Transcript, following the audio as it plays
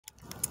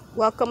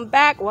Welcome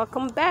back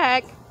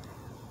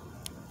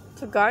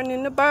to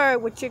Gardening the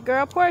Bird with your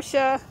girl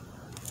Portia.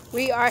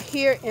 We are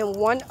here in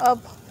one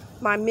of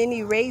my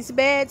mini raised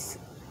beds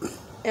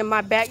in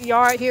my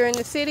backyard here in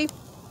the city.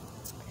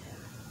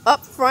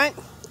 Up front,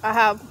 I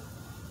have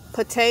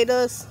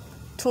potatoes,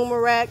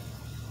 turmeric,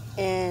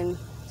 and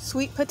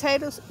sweet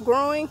potatoes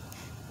growing.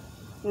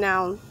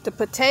 Now, the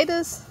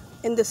potatoes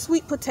and the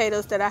sweet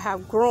potatoes that I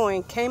have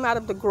growing came out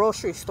of the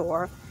grocery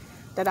store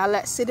that I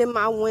let sit in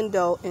my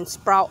window and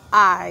sprout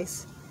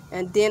eyes,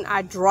 and then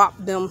I drop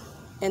them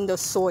in the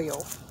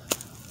soil.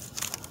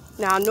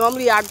 Now,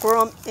 normally I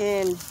grow them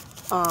in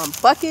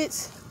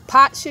buckets,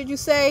 pots should you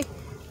say,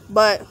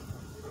 but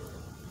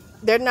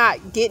they're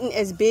not getting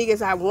as big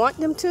as I want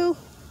them to.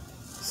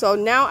 So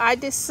now I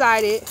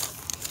decided,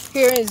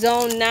 here in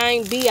zone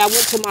 9B, I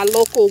went to my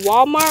local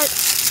Walmart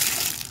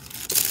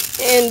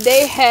and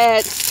they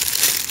had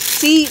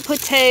seed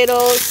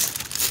potatoes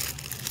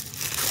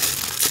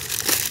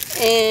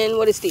and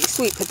what is these?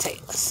 Sweet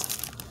potatoes.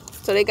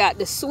 So they got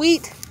the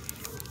sweet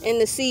and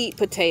the seed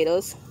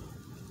potatoes.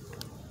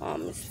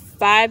 It's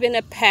 5 in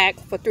a pack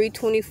for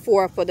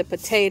 $3.24 for the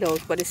potatoes,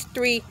 but it's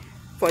 3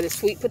 for the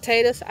sweet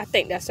potatoes. I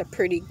think that's a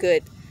pretty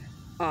good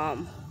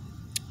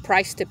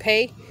price to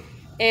pay.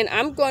 And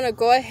I'm gonna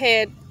go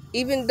ahead,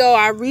 even though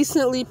I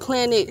recently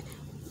planted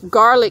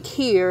garlic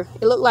here,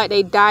 it looked like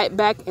they died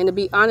back, and to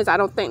be honest, I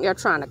don't think they're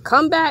trying to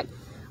come back,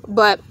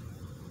 but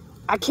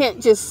I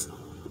can't just,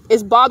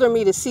 it's bothering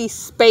me to see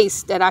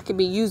space that I could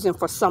be using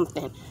for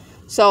something.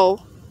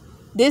 So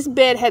this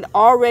bed had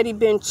already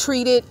been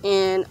treated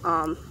and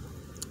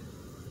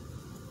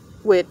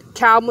with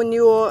cow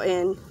manure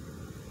and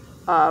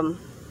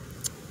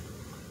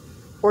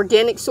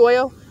organic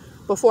soil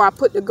before I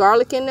put the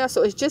garlic in there.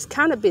 So it's just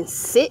kind of been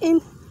sitting,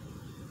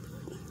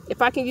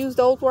 if I can use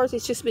those words.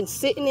 It's just been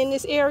sitting in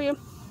this area.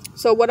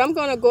 So what I'm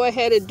going to go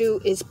ahead and do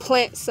is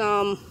plant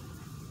some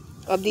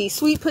of these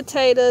sweet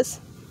potatoes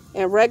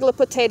and regular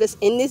potatoes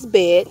in this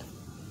bed,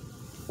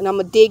 and I'm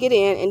gonna dig it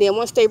in, and then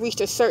once they reach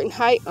a certain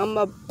height, I'm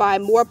gonna buy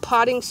more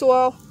potting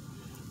soil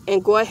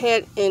and go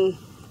ahead and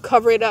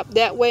cover it up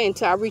that way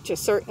until I reach a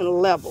certain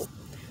level.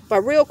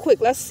 But real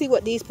quick, let's see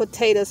what these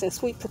potatoes and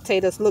sweet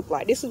potatoes look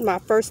like. This is my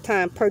first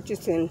time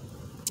purchasing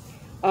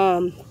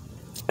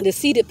the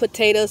seeded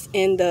potatoes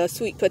and the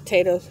sweet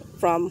potatoes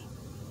from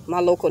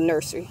my local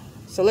nursery.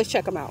 So let's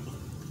check them out.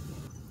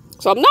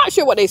 So I'm not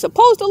sure what they're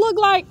supposed to look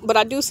like, but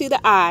I do see the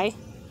eye.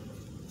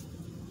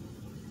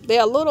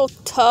 They're a little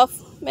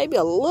tough, maybe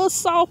a little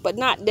soft, but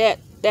not that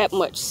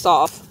much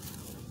soft.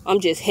 I'm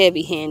just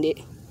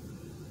heavy-handed.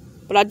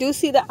 But I do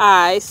see the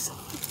eyes.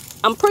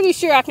 I'm pretty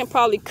sure I can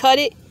probably cut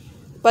it,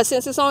 but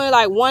since it's only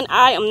like one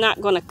eye, I'm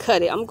not going to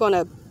cut it. I'm going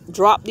to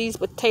drop these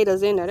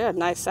potatoes in there. They're a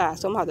nice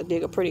size, so I'm going to have to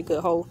dig a pretty good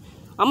hole.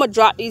 I'm going to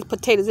drop these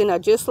potatoes in there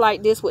just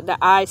like this with the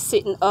eyes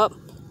sitting up,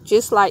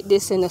 just like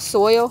this in the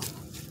soil.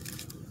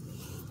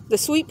 The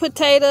sweet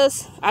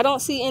potatoes, I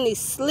don't see any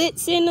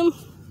slits in them.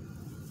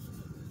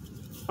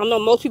 I know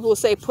most people will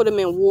say put them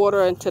in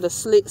water until the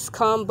slits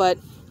come, but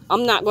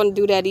I'm not going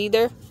to do that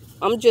either.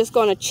 I'm just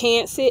going to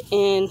chance it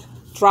and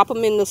drop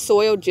them in the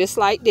soil just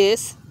like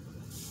this.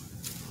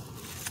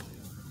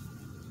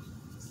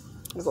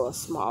 I'll go a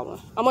small one.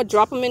 I'm going to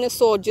drop them in the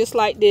soil just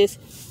like this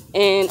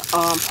and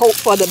hope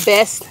for the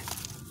best.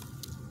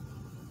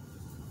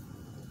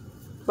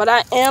 But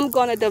I am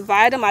going to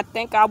divide them. I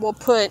think I will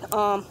put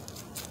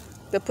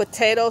the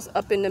potatoes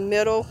up in the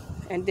middle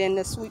and then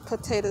the sweet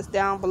potatoes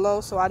down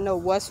below, so I know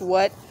what's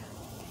what,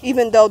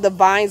 even though the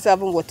vines of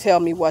them will tell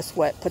me what's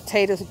what.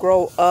 Potatoes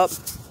grow up.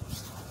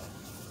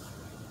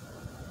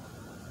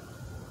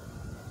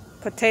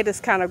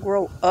 Potatoes kind of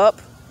grow up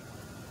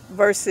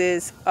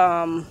versus,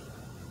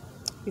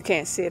 you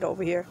can't see it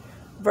over here,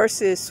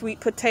 versus sweet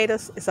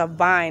potatoes. It's a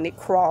vine, it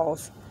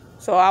crawls.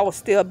 So I will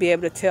still be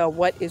able to tell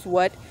what is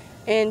what.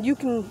 And you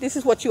can, this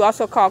is what you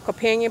also call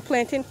companion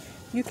planting.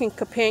 You can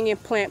companion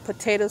plant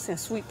potatoes and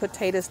sweet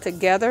potatoes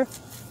together.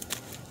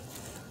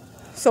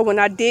 So when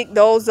I dig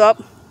those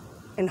up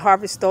and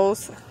harvest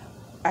those,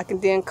 I can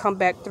then come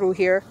back through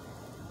here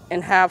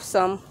and have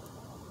some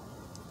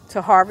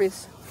to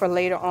harvest for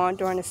later on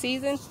during the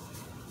season.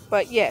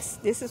 But yes,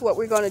 this is what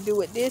we're going to do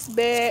with this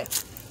bed,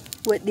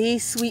 with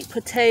these sweet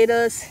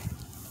potatoes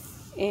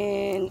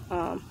and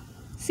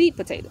seed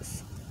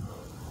potatoes.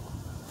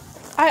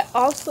 I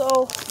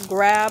also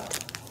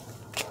grabbed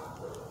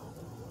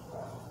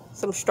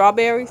some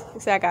strawberries.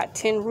 See, I got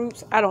 10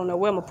 roots. I don't know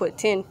where I'm gonna put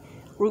 10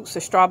 roots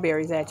of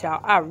strawberries at, y'all.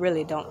 I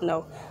really don't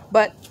know.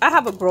 But I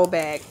have a grow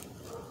bag.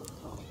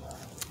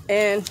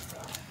 And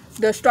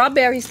the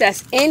strawberries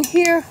that's in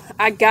here,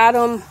 I got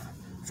them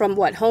from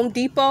what, Home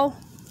Depot?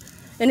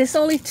 And it's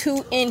only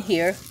 2 in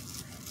here.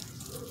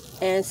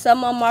 And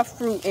some of them are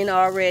fruiting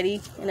already.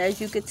 And as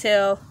you can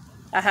tell,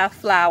 I have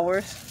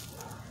flowers.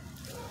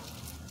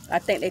 I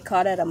think they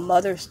call that a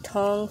mother's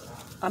tongue.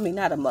 I mean,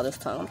 not a mother's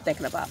tongue. I'm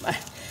thinking about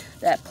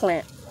that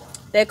plant.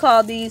 They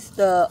call these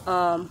the,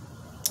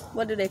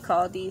 what do they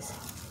call these?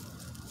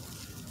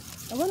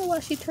 I wonder why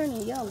she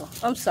turning yellow.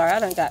 I'm sorry, I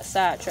done got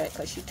sidetracked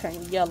because she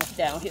turning yellow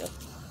down here.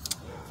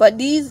 But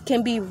these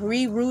can be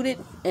rerouted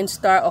and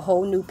start a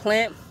whole new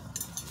plant.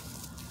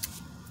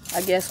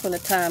 I guess when the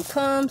time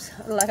comes.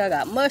 Like I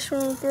got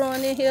mushrooms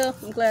growing in here.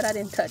 I'm glad I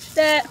didn't touch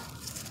that.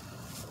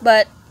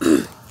 But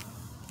I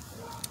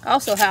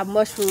also have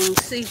mushrooms.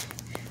 See,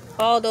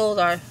 all those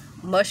are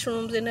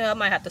mushrooms in there. I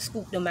might have to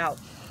scoop them out.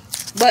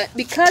 But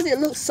because it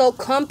looks so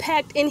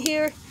compact in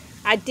here,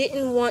 I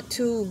didn't want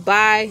to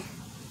buy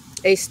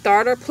a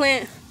starter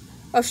plant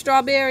of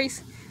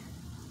strawberries,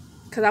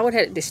 because I would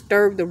have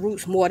disturbed the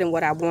roots more than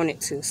what I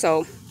wanted to.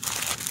 So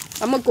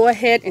I'm going to go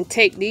ahead and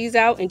take these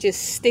out and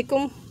just stick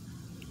them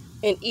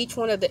in each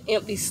one of the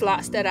empty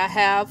slots that I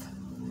have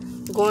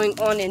going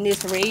on in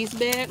this raised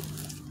bed.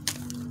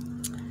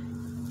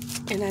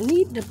 And I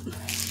need to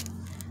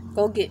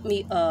go get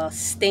me a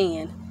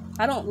stand.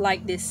 I don't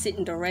like this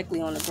sitting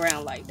directly on the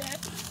ground like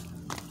that.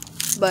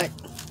 But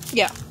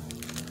yeah,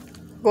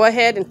 go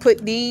ahead and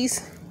put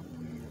these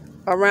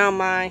around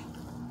my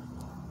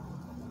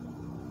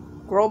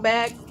grow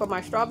bag for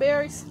my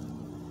strawberries,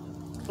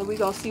 and we're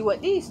gonna see what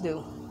these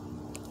do.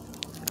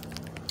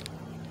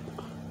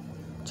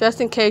 Just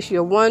in case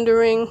you're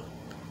wondering,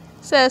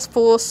 it says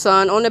full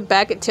sun. On the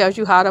back it tells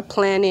you how to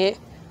plant it,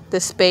 the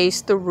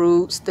space, the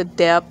roots, the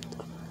depth,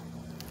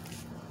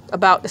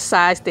 about the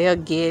size they'll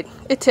get.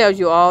 It tells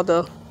you all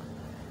the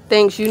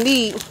things you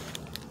need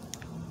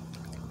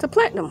to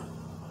plant them.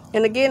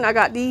 And again, I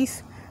got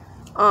these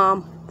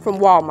from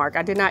Walmart.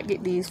 I did not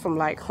get these from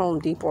like Home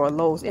Depot or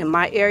Lowe's in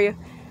my area.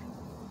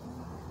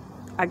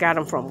 I got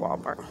them from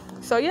Walmart.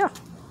 So yeah,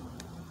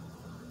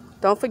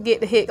 don't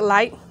forget to hit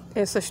like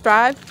and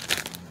subscribe,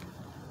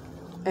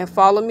 and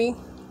follow me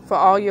for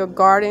all your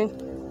garden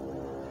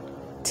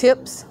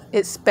tips,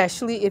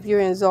 especially if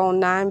you're in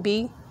zone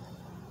 9B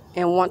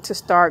and want to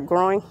start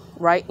growing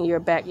right in your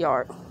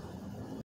backyard.